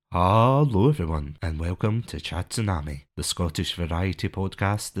Hello everyone, and welcome to Chatsunami, the Scottish variety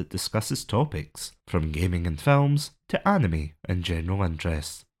podcast that discusses topics from gaming and films to anime and general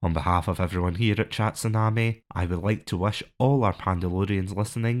interests. On behalf of everyone here at Chatsunami, I would like to wish all our Pandalorians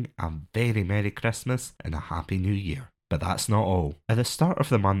listening a very Merry Christmas and a Happy New Year. But that's not all. At the start of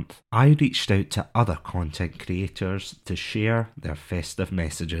the month, I reached out to other content creators to share their festive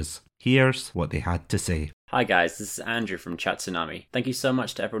messages. Here's what they had to say. Hi guys, this is Andrew from Chatsunami. Thank you so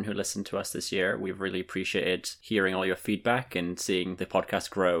much to everyone who listened to us this year. We've really appreciated hearing all your feedback and seeing the podcast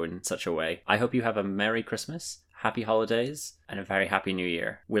grow in such a way. I hope you have a Merry Christmas, Happy Holidays, and a very Happy New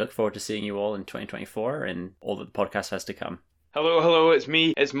Year. We look forward to seeing you all in 2024 and all that the podcast has to come. Hello, it's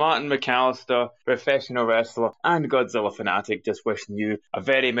me. It's Martin McAllister, professional wrestler and Godzilla fanatic, just wishing you a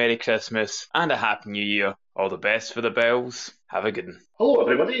very Merry Christmas and a Happy New Year. All the best for the bells. Have a good one. Hello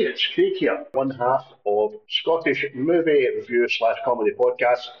everybody, it's Craig here, one half of Scottish movie review / comedy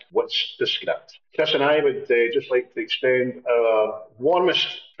podcast, What's the Script? Chris and I would just like to extend our warmest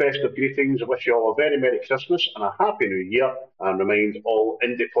festive greetings and wish you all a very Merry Christmas and a Happy New Year, and remind all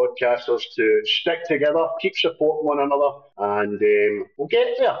indie podcasters to stick together, keep supporting one another, and we'll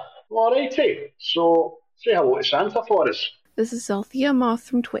get there. Alrighty, so say hello to Santa for us. This is Althea Moth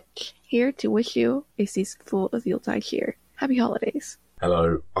from Twitch, here to wish you a season full of Yuletide cheer. Happy holidays.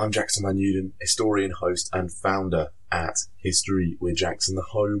 Hello, I'm Jackson Van Uden, historian, host, and founder at History with Jackson, the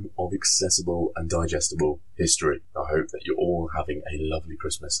home of accessible and digestible history. I hope that you're all having a lovely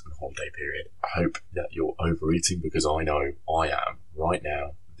Christmas and holiday period. I hope that you're overeating, because I know I am right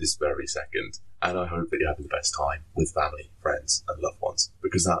now, this very second. And I hope that you're having the best time with family, friends, and loved ones,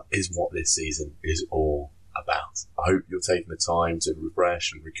 because that is what this season is all about. I hope you're taking the time to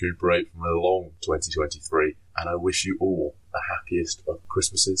refresh and recuperate from a long 2023, and I wish you all the happiest of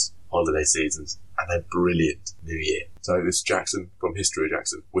Christmases, holiday seasons, and a brilliant New Year. So this is Jackson from History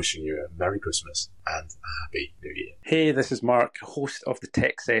Jackson, wishing you a Merry Christmas and a Happy New Year. Hey, this is Mark, host of the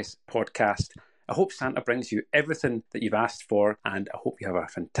Texas podcast. I hope Santa brings you everything that you've asked for, and I hope you have a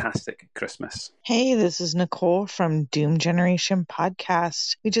fantastic Christmas. Hey, this is Nicole from Doom Generation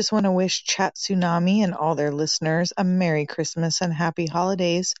Podcast. We just want to wish Chat Tsunami and all their listeners a Merry Christmas and Happy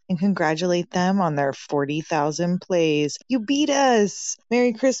Holidays, and congratulate them on their 40,000 plays. You beat us!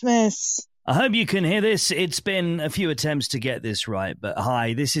 Merry Christmas! I hope you can hear this. It's been a few attempts to get this right, but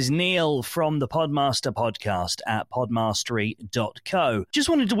hi, this is Neil from the Podmaster podcast at podmastery.co. Just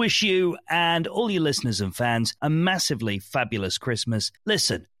wanted to wish you and all your listeners and fans a massively fabulous Christmas.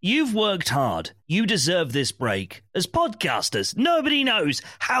 Listen, you've worked hard. You deserve this break. As podcasters, nobody knows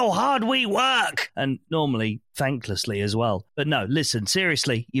how hard we work, and normally thanklessly as well. But no, listen,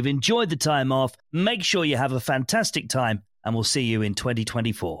 seriously, you've enjoyed the time off. Make sure you have a fantastic time, and we'll see you in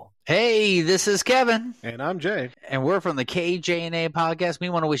 2024. Hey, this is Kevin. And I'm Jay. And we're from the KJNA podcast. We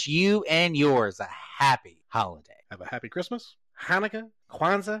want to wish you and yours a happy holiday. Have a happy Christmas, Hanukkah,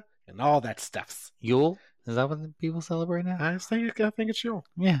 Kwanzaa, and all that stuff. Yule? Is that what people celebrate now? I think it's Yule.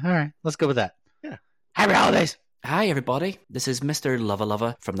 Yeah, all right. Let's go with that. Yeah. Happy holidays. Hi everybody, this is Mr.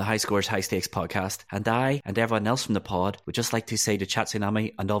 Lova from the High Scores High Stakes podcast, and I and everyone else from the pod would just like to say to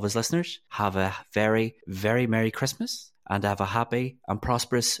Chatsunami and all of his listeners, have a very, very Merry Christmas and have a happy and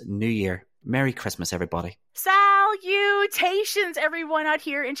prosperous New Year. Merry Christmas, everybody. Salutations, everyone out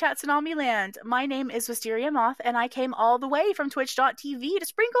here in Chatsunami land. My name is Wisteria Moth, and I came all the way from Twitch.tv to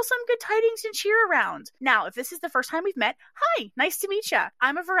sprinkle some good tidings and cheer around. Now, if this is the first time we've met, hi, nice to meet ya.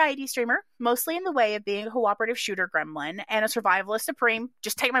 I'm a variety streamer, mostly in the way of being a cooperative shooter gremlin and a survivalist supreme.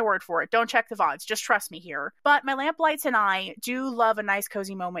 Just take my word for it. Don't check the VODs. Just trust me here. But my lamplights and I do love a nice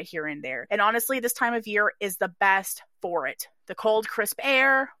cozy moment here and there. And honestly, this time of year is the best for it. The cold, crisp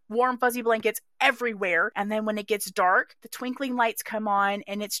air, warm, fuzzy blankets everywhere, and then when it gets dark, the twinkling lights come on,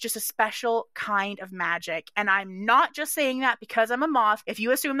 and it's just a special kind of magic. And I'm not just saying that because I'm a moth. If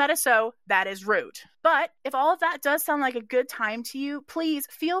you assume that is so, that is rude. But if all of that does sound like a good time to you, please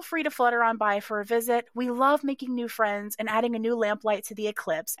feel free to flutter on by for a visit. We love making new friends and adding a new lamplight to the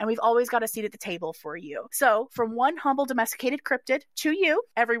eclipse, and we've always got a seat at the table for you. So, from one humble domesticated cryptid to you,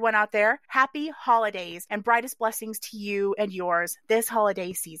 everyone out there, happy holidays and brightest blessings to you and yours this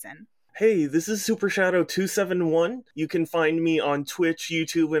holiday season. Hey, this is Super Shadow 271. You can find me on Twitch,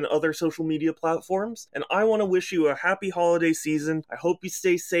 YouTube, and other social media platforms. And I want to wish you a happy holiday season. I hope you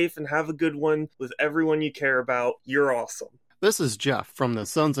stay safe and have a good one with everyone you care about. You're awesome. This is Jeff from the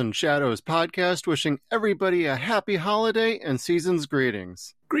Suns and Shadows podcast, wishing everybody a happy holiday and season's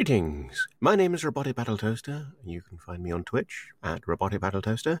greetings. Greetings. My name is Robotic Battle Toaster. You can find me on Twitch at Robotic Battle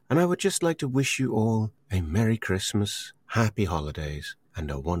Toaster. And I would just like to wish you all a Merry Christmas, happy holidays, and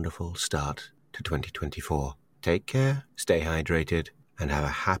a wonderful start to 2024. Take care, stay hydrated, and have a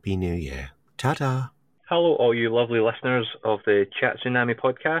happy new year. Ta-ta. Hello, all you lovely listeners of the Chat Tsunami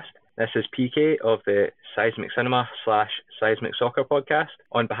podcast. This is PK of the Seismic Cinema / Seismic Soccer podcast.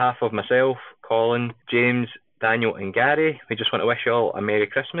 On behalf of myself, Colin, James, Daniel and Gary, we just want to wish you all a Merry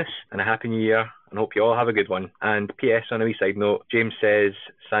Christmas and a Happy New Year and hope you all have a good one. And P.S. on a wee side note, James says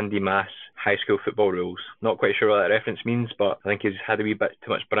Sandy Mass high school football rules. Not quite sure what that reference means, but I think he's had a wee bit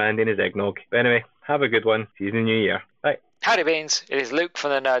too much brandy in his eggnog. But anyway, have a good one. See you in the new year. Bye. Howdy beans, it is Luke from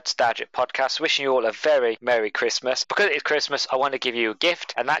the Nerdstalgic podcast wishing you all a very Merry Christmas. Because it is Christmas, I want to give you a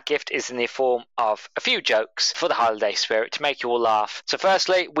gift, and that gift is in the form of a few jokes for the holiday spirit to make you all laugh. So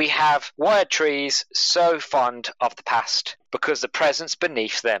firstly, we have, why are trees so fond of the past? Because the presents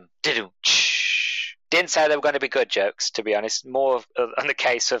beneath them. Didn't say they were going to be good jokes, to be honest. More on the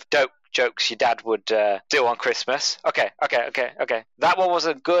case of dope jokes your dad would do on Christmas. Okay. That one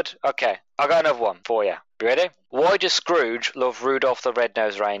wasn't good. Okay, I'll got another one for you. You ready? Why does Scrooge love Rudolph the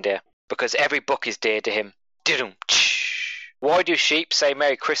Red-Nosed Reindeer? Because every book is dear to him. Why do sheep say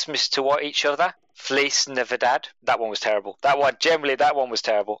Merry Christmas to each other? Fleece Navidad. That one was terrible. That one was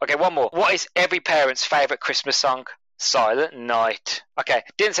terrible. Okay, one more. What is every parent's favourite Christmas song? Silent Night. Okay,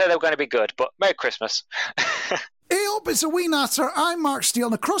 didn't say they were going to be good, but Merry Christmas. Hey up, it's a wee natter. I'm Mark Steele,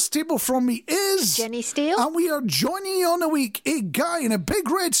 and across the table from me is Jenny Steele. And we are joining you on a week. A guy in a big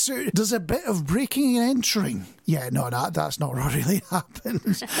red suit does a bit of breaking and entering. Yeah, no, that's not what really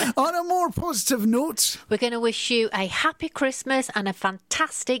happens. On a more positive note, we're going to wish you a happy Christmas and a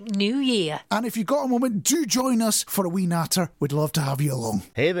fantastic new year. And if you've got a moment, do join us for a wee natter. We'd love to have you along.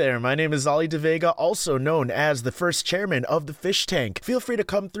 Hey there, my name is Ollie De Vega, also known as the first chairman of the Fish Tank. Feel free to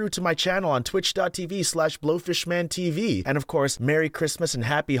come through to my channel on twitch.tv/BlowfishmanTV. And of course, Merry Christmas and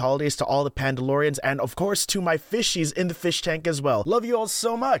Happy Holidays to all the Pandalorians, and of course to my fishies in the Fish Tank as well. Love you all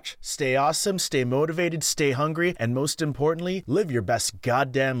so much. Stay awesome, stay motivated, stay hungry, and most importantly, live your best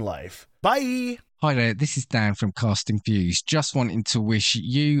goddamn life. Bye! Hi there, this is Dan from Casting Views. Just wanting to wish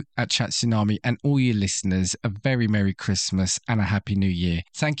you at Chat Tsunami and all your listeners a very Merry Christmas and a Happy New Year.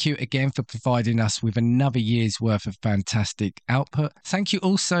 Thank you again for providing us with another year's worth of fantastic output. Thank you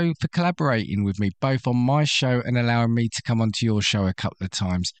also for collaborating with me, both on my show and allowing me to come onto your show a couple of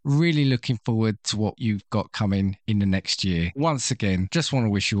times. Really looking forward to what you've got coming in the next year. Once again, just want to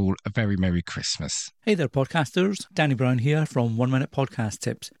wish you all a very Merry Christmas. Hey there, podcasters. Danny Brown here from 1 Minute Podcast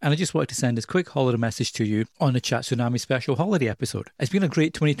Tips. And I just wanted to send this quick holiday message to you on the Chat Tsunami special holiday episode. It's been a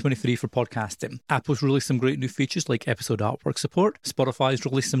great 2023 for podcasting. Apple's released some great new features like episode artwork support, Spotify's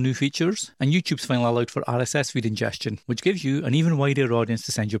released some new features, and YouTube's finally allowed for RSS feed ingestion, which gives you an even wider audience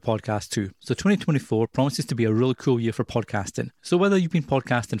to send your podcast to. So 2024 promises to be a really cool year for podcasting. So whether you've been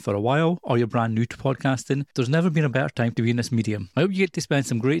podcasting for a while or you're brand new to podcasting, there's never been a better time to be in this medium. I hope you get to spend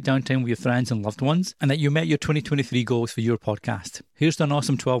some great downtime with your friends and loved ones, and that you met your 2023 goals for your podcast. Here's to an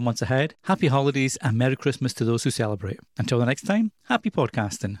awesome 12 months ahead. Happy holidays and Merry Christmas to those who celebrate. Until the next time, happy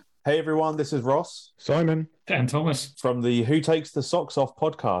podcasting. Hey everyone, this is Ross. Simon. And Thomas. From the Who Takes the Socks Off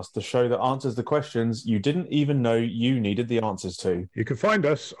podcast, the show that answers the questions you didn't even know you needed the answers to. You can find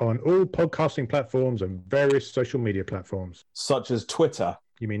us on all podcasting platforms and various social media platforms. Such as Twitter.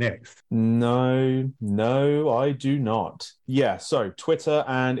 You mean X? No, I do not. Yeah, so Twitter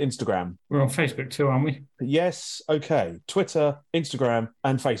and Instagram. We're on Facebook too, aren't we? Yes, okay. Twitter, Instagram,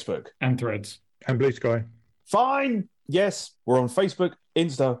 and Facebook. And Threads. And Blue Sky. Fine. Yes, we're on Facebook,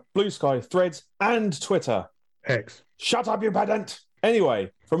 Insta, Blue Sky, Threads, and Twitter. X. Shut up, you pedant.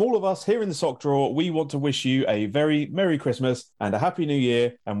 Anyway, from all of us here in the Sock Drawer, we want to wish you a very Merry Christmas and a Happy New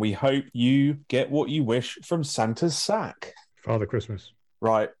Year, and we hope you get what you wish from Santa's sack. Father Christmas.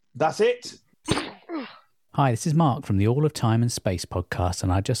 Right, that's it. Hi, this is Mark from the All of Time and Space podcast,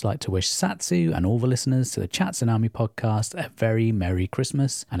 and I'd just like to wish Satsu and all the listeners to the Chat Tsunami podcast a very Merry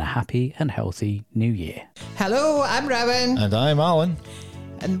Christmas and a happy and healthy New Year. Hello, I'm Rowan. And I'm Alan.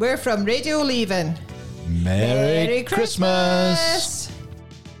 And we're from Radio Leavin. Merry Christmas!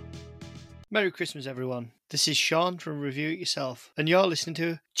 Merry Christmas, everyone. This is Sean from Review It Yourself, and you're listening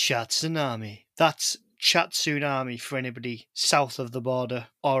to Chat Tsunami. That's Chat Tsunami for anybody south of the border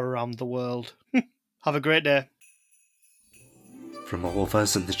or around the world. Have a great day. From all of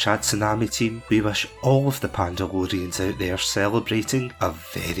us in the Chat Tsunami team, we wish all of the Pandalorians out there celebrating a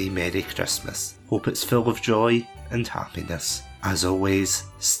very Merry Christmas. Hope it's full of joy and happiness. As always,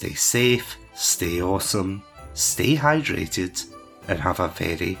 stay safe, stay awesome, stay hydrated, and have a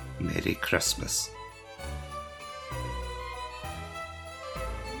very Merry Christmas.